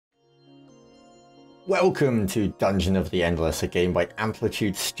Welcome to Dungeon of the Endless, a game by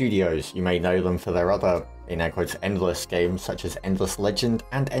Amplitude Studios. You may know them for their other, in air quotes, endless games such as Endless Legend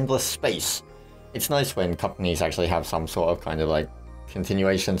and Endless Space. It's nice when companies actually have some sort of kind of like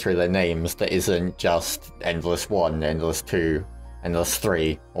continuation through their names that isn't just Endless 1, Endless 2, Endless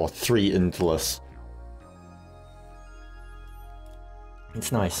 3, or 3 Endless.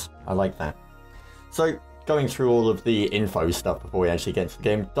 It's nice. I like that. So, going through all of the info stuff before we actually get into the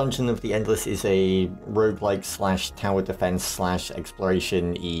game, Dungeon of the Endless is a roguelike slash tower defense slash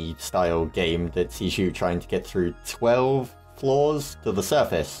exploration-y style game that sees you trying to get through 12 floors to the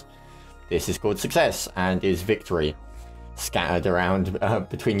surface. This is called success and is victory. Scattered around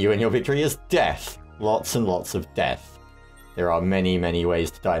between you and your victory is death. Lots and lots of death. There are many, many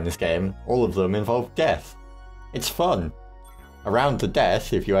ways to die in this game. All of them involve death. It's fun. Around the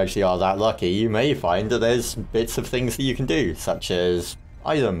death, if you actually are that lucky, you may find that there's bits of things that you can do, such as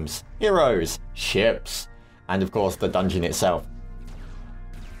items, heroes, ships, and of course the dungeon itself.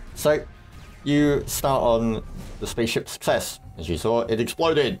 So, you start on the spaceship Success. As you saw, it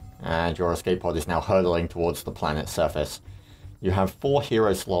exploded, and your escape pod is now hurtling towards the planet's surface. You have 4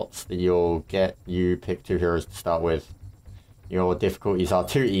 hero slots that you'll get. You pick 2 heroes to start with. Your difficulties are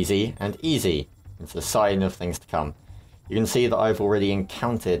too easy and easy. It's a sign of things to come. You can see that I've already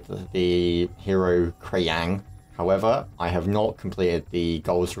encountered the hero Krayang. However, I have not completed the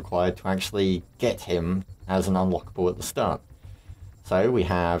goals required to actually get him as an unlockable at the start. So we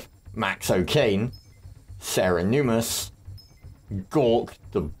have Max O'Kane, Sarah Numas, Gork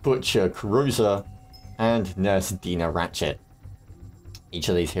the Butcher Cruiser, and Nurse Dina Ratchet. Each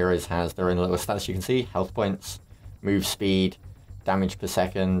of these heroes has their own little stats you can see: health points, move speed, damage per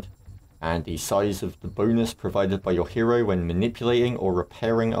second, and the size of the bonus provided by your hero when manipulating or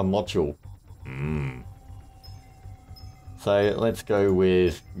repairing a module. So let's go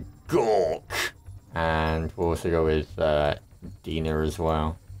with Gork, and we'll also go with Dina as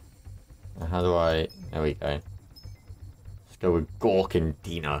well. How do I... there we go. Let's go with Gork and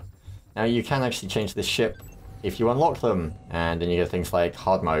Dina. Now you can actually change this ship if you unlock them, and then you get things like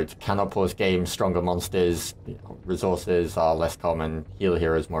hard mode, cannot pause game, stronger monsters, resources are less common, heal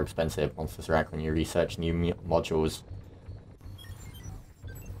heroes more expensive, monsters react when you research new modules.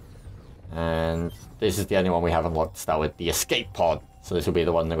 And this is the only one we have unlocked to start with, the escape pod, so this will be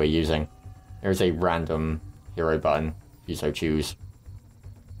the one that we're using. There is a random hero button, if you so choose.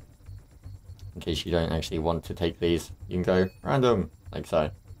 In case you don't actually want to take these, you can go random, like so.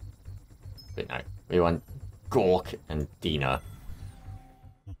 But no, we want Gork and Dina.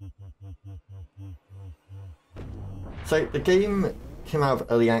 So the game came out of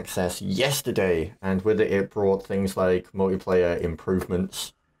early access yesterday, and with it brought things like multiplayer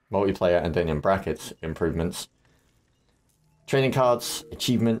improvements, multiplayer and then in brackets improvements, training cards,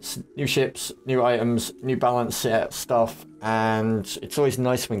 achievements, new ships, new items, new balance set stuff, and it's always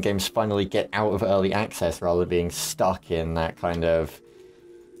nice when games finally get out of early access rather than being stuck in that kind of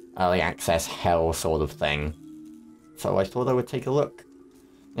early access hell sort of thing. So I thought I would take a look.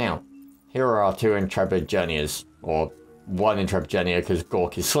 Now, here are our 2 intrepid journeyers, or 1 intrepid journeyer because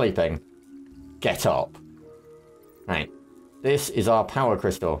Gork is sleeping. Get up. Right. This is our power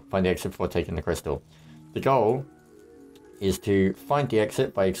crystal. Find the exit before taking the crystal. The goal is to find the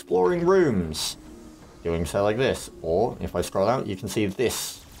exit by exploring rooms. Doing so like this. Or, if I scroll out, you can see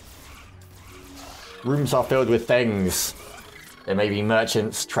this. Rooms are filled with things. There may be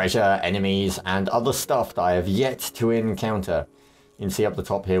merchants, treasure, enemies, and other stuff that I have yet to encounter. You can see up the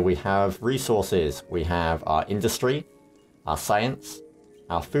top here we have resources. We have our industry, our science,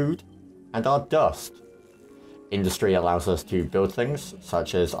 our food, and our dust. Industry allows us to build things,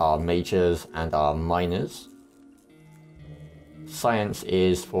 such as our mages and our miners. Science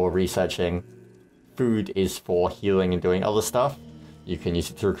is for researching. Food is for healing and doing other stuff. You can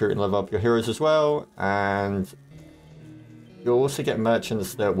use it to recruit and level up your heroes as well, and you'll also get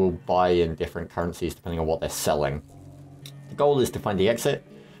merchants that will buy in different currencies depending on what they're selling. The goal is to find the exit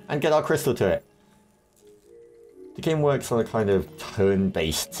and get our crystal to it. The game works on a kind of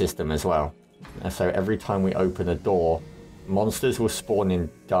turn-based system as well. So every time we open a door, monsters will spawn in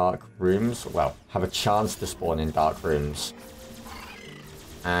dark rooms, well, have a chance to spawn in dark rooms.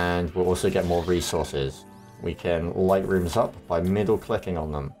 And we'll also get more resources. We can light rooms up by middle clicking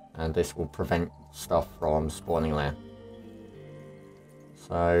on them, and this will prevent stuff from spawning there.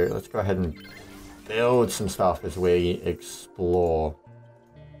 So let's go ahead and build some stuff as we explore.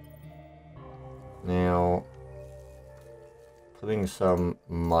 Now, putting some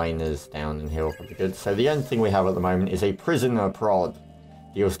miners down in here will be good. So the only thing we have at the moment is a prisoner prod.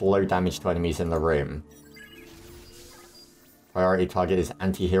 Deals low damage to enemies in the room. Priority target is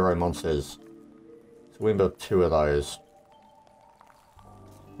anti-hero monsters. So we can build 2 of those.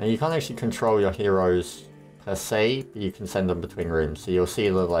 Now you can't actually control your heroes per se, but you can send them between rooms. So you'll see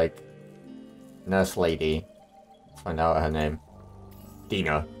the, like, nurse lady. Let's find out her name.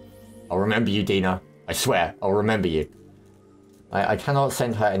 Dina. I'll remember you, Dina. I swear, I'll remember you. I cannot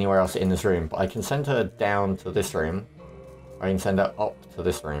send her anywhere else in this room, but I can send her down to this room. Or I can send her up to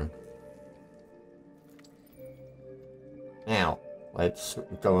this room. Now, let's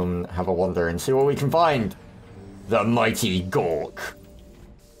go and have a wander and see what we can find. The mighty Gork.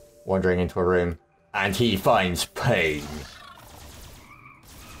 Wandering into a room, and he finds pain.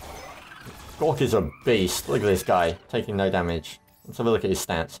 Gork is a beast. Look at this guy, taking no damage. Let's have a look at his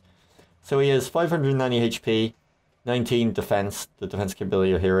stats. So he has 590 HP, 19 defense, the defense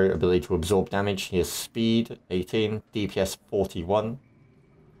capability of hero, ability to absorb damage. He has speed, 18, DPS 41,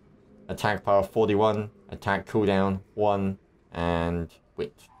 attack power 41, attack cooldown 1, and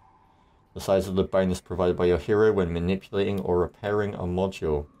wit. The size of the bonus provided by your hero when manipulating or repairing a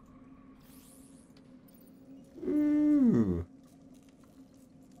module. Ooh.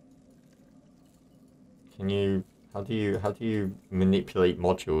 Can you... How do you manipulate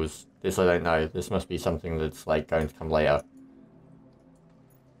modules? This I don't know. This must be something that's like going to come later.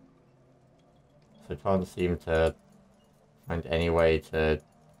 So I can't seem to find any way to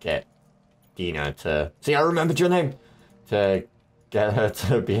get Dina to... See, I remembered your name! To get her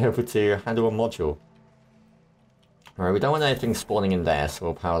to be able to handle a module. Alright, we don't want anything spawning in there, so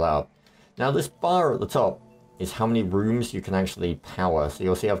we'll power that up. Now this bar at the top is how many rooms you can actually power. So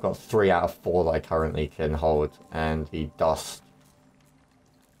you'll see I've got 3 out of 4 that I currently can hold, and the dust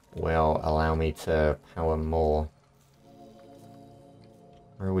will allow me to power more.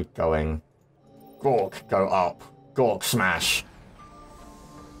 Where are we going? Gork, go up. Gork, smash.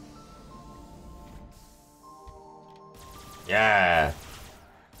 Yeah.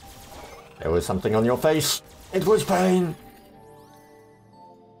 There was something on your face. It was pain.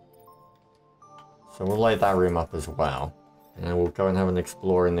 So we'll light that room up as well. And we'll go and have an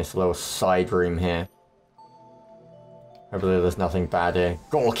explore in this little side room here. Hopefully there's nothing bad here.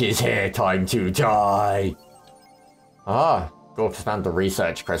 Gork is here, time to die! Ah, Gork's found the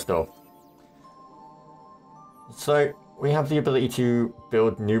research crystal. So, we have the ability to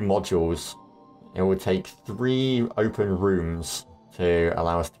build new modules. It will take 3 open rooms to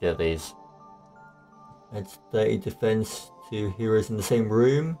allow us to get these. It's 30 defense to heroes in the same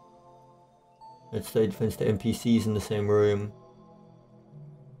room. Let's say defense to NPCs in the same room.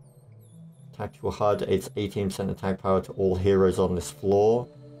 Tactical HUD, it's 18% attack power to all heroes on this floor.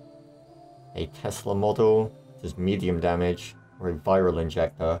 A Tesla model, does medium damage, or a viral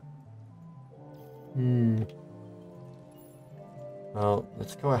injector. Well,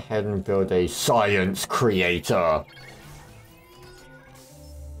 let's go ahead and build a science creator.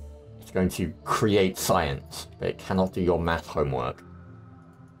 It's going to create science, but it cannot do your math homework.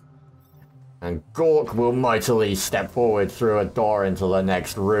 And Gork will mightily step forward through a door into the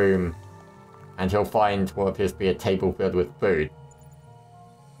next room. And he'll find what appears to be a table filled with food.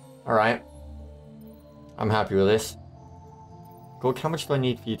 Alright. I'm happy with this. Gork, how much do I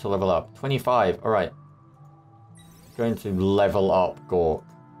need for you to level up? 25. Alright. Going to level up Gork.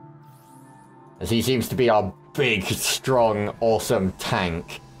 As he seems to be our big, strong, awesome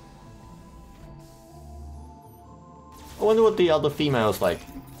tank. I wonder what the other female's like.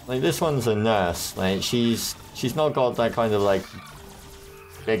 Like, this one's a nurse. Like, she's not got that kind of, like,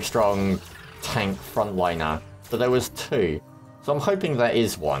 big, strong tank frontliner. But there was 2. So I'm hoping there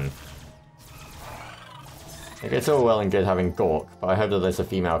is one. Like, it's all well and good having Gork, but I hope that there's a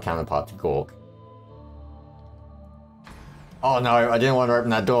female counterpart to Gork. Oh no, I didn't want to open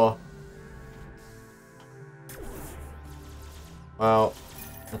that door. Well,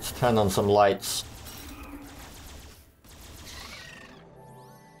 let's turn on some lights.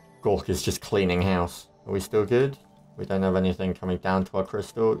 Gork is just cleaning house. Are we still good? We don't have anything coming down to our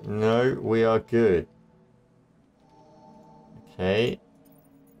crystal. No, we are good. Okay.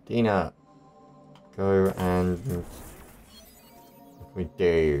 Dina. Go and... what can we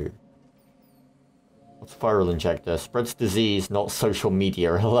do? What's viral injector? Spreads disease, not social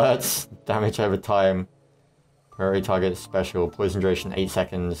media alerts. Damage over time. Priority target special. Poison duration 8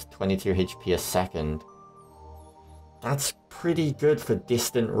 seconds. 22 HP a second. That's pretty good for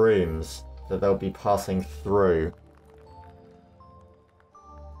distant rooms that they'll be passing through.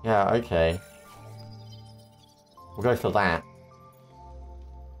 Yeah, okay. We'll go for that.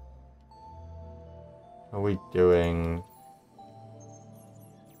 How are we doing?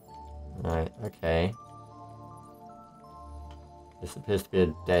 Right, okay. This appears to be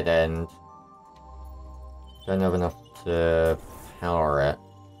a dead end. Don't have enough to power it.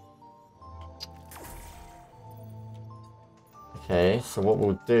 Okay, so what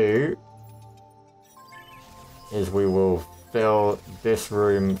we'll do is we will fill this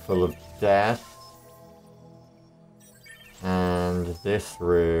room full of death. And this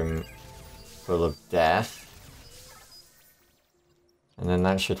room full of death. And then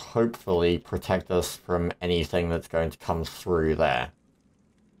that should hopefully protect us from anything that's going to come through there.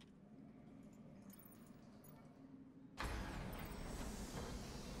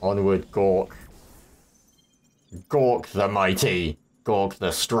 Onward, Gork. Gork the mighty. Gork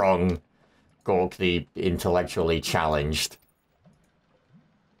the strong. Gork the intellectually challenged.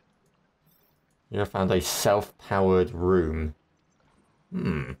 You have found a self-powered room.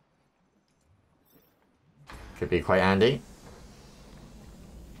 Could be quite handy.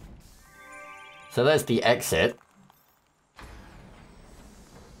 So there's the exit.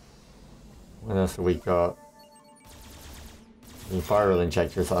 What else have we got? The viral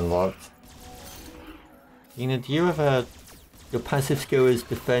injector is unlocked. Tina, do you ever... Your passive skill is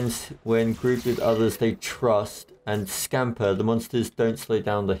defense when grouped with others they trust, and scamper. The monsters don't slow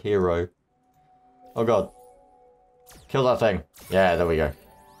down the hero. Oh god. Kill that thing. Yeah, there we go.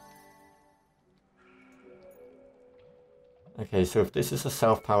 Okay, so if this is a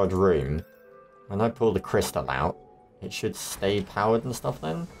self-powered room, when I pull the crystal out, it should stay powered and stuff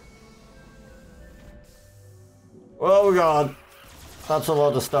then? Oh god! That's a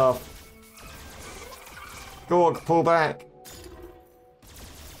lot of stuff. Gork, pull back!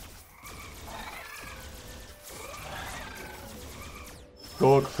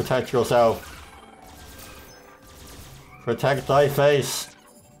 Gork, protect yourself. Protect thy face!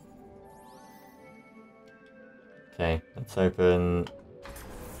 Okay, let's open...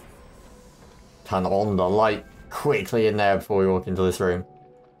 Turn on the light quickly in there before we walk into this room.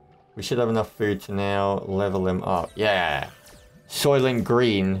 We should have enough food to now level him up. Yeah! Soylent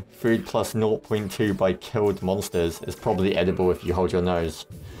Green, food plus 0.2 by killed monsters, is probably edible if you hold your nose.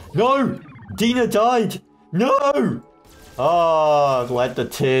 No! Dina died! No! Ah, oh, let the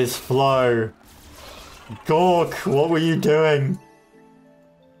tears flow. Gork, what were you doing?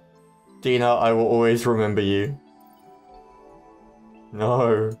 Dina, I will always remember you.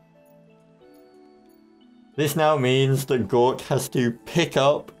 No. This now means that Gork has to pick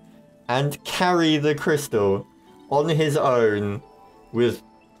up and carry the crystal on his own with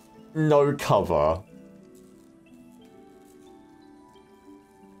no cover.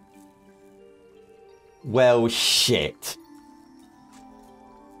 Well, shit.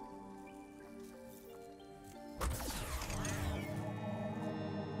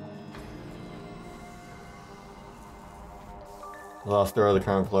 The last door of the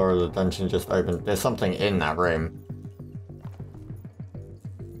current floor of the dungeon just opened. There's something in that room.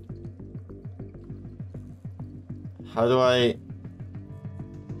 How do I...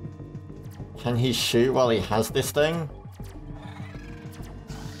 Can he shoot while he has this thing?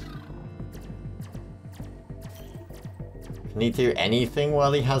 Can he do anything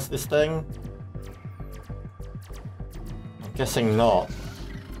while he has this thing? I'm guessing not.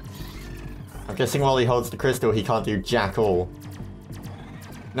 I'm guessing while he holds the crystal he can't do jack all.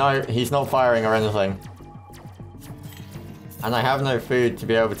 No, he's not firing or anything. And I have no food to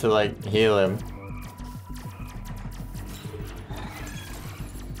be able to, like, heal him.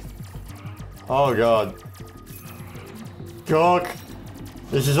 Oh god. Gork!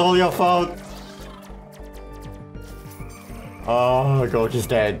 This is all your fault! Oh, Gork is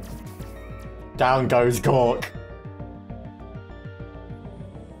dead. Down goes Gork.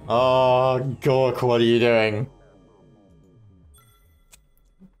 Oh, Gork, what are you doing?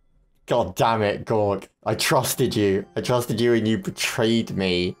 God damn it, Gork. I trusted you. I trusted you and you betrayed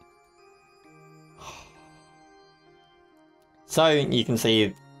me. So, you can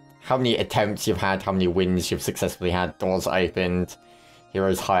see how many attempts you've had, how many wins you've successfully had, doors opened,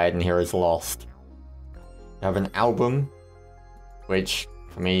 heroes hired and heroes lost. You have an album, which,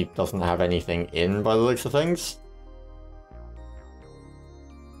 for me, doesn't have anything in by the looks of things.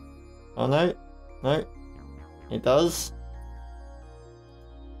 Oh no, no, it does.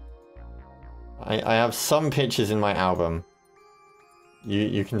 I have some pictures in my album.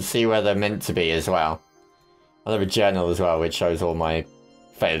 You can see where they're meant to be as well. I have a journal as well, which shows all my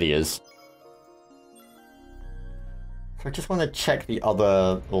failures. So I just want to check the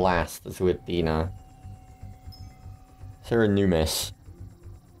other last as with Dina. Is there a new miss?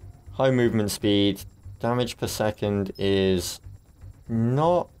 High movement speed, damage per second is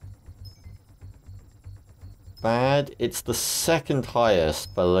not bad. It's the second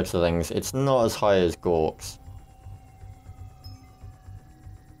highest by the looks of things. It's not as high as Gork's.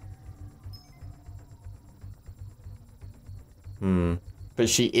 But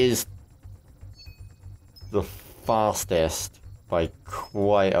she is the fastest by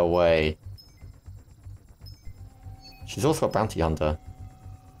quite a way. She's also a bounty hunter.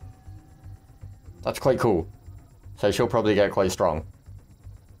 That's quite cool. So she'll probably get quite strong.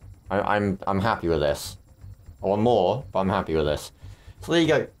 I'm happy with this. I want more, but I'm happy with this. So there you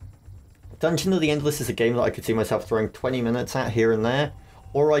go. Dungeon of the Endless is a game that I could see myself throwing 20 minutes at here and there,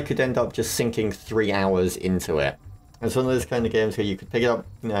 or I could end up just sinking 3 hours into it. It's one of those kind of games where you could pick it up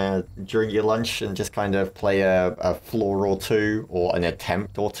during your lunch and just kind of play a floor or two, or an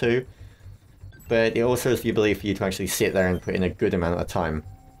attempt or two. But it also has the ability for you to actually sit there and put in a good amount of time.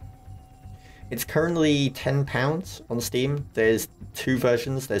 It's currently £10 on Steam. There's 2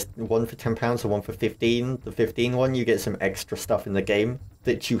 versions. There's one for £10 and one for 15. The 15 one, you get some extra stuff in the game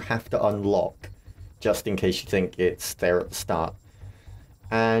that you have to unlock, just in case you think it's there at the start.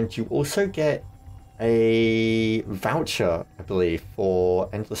 And you also get a voucher, I believe, for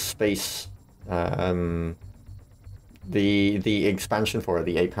Endless Space. The expansion for it,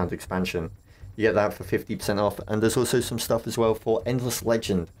 the £8 expansion. You get that for 50% off. And there's also some stuff as well for Endless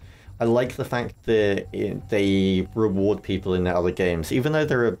Legend. I like the fact that they reward people in their other games, even though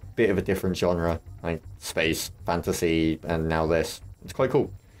they're a bit of a different genre, like space, fantasy, and now this. It's quite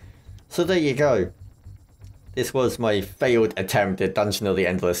cool. So there you go. This was my failed attempt at Dungeon of the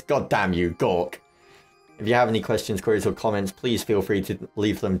Endless. God damn you, Gork. If you have any questions, queries, or comments, please feel free to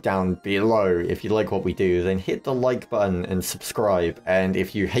leave them down below. If you like what we do, then hit the like button and subscribe. And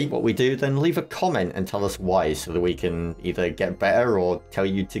if you hate what we do, then leave a comment and tell us why, so that we can either get better or tell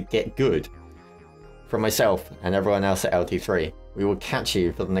you to get good. From myself and everyone else at LT3, we will catch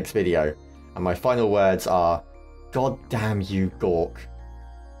you for the next video. And my final words are, God damn you, Gork.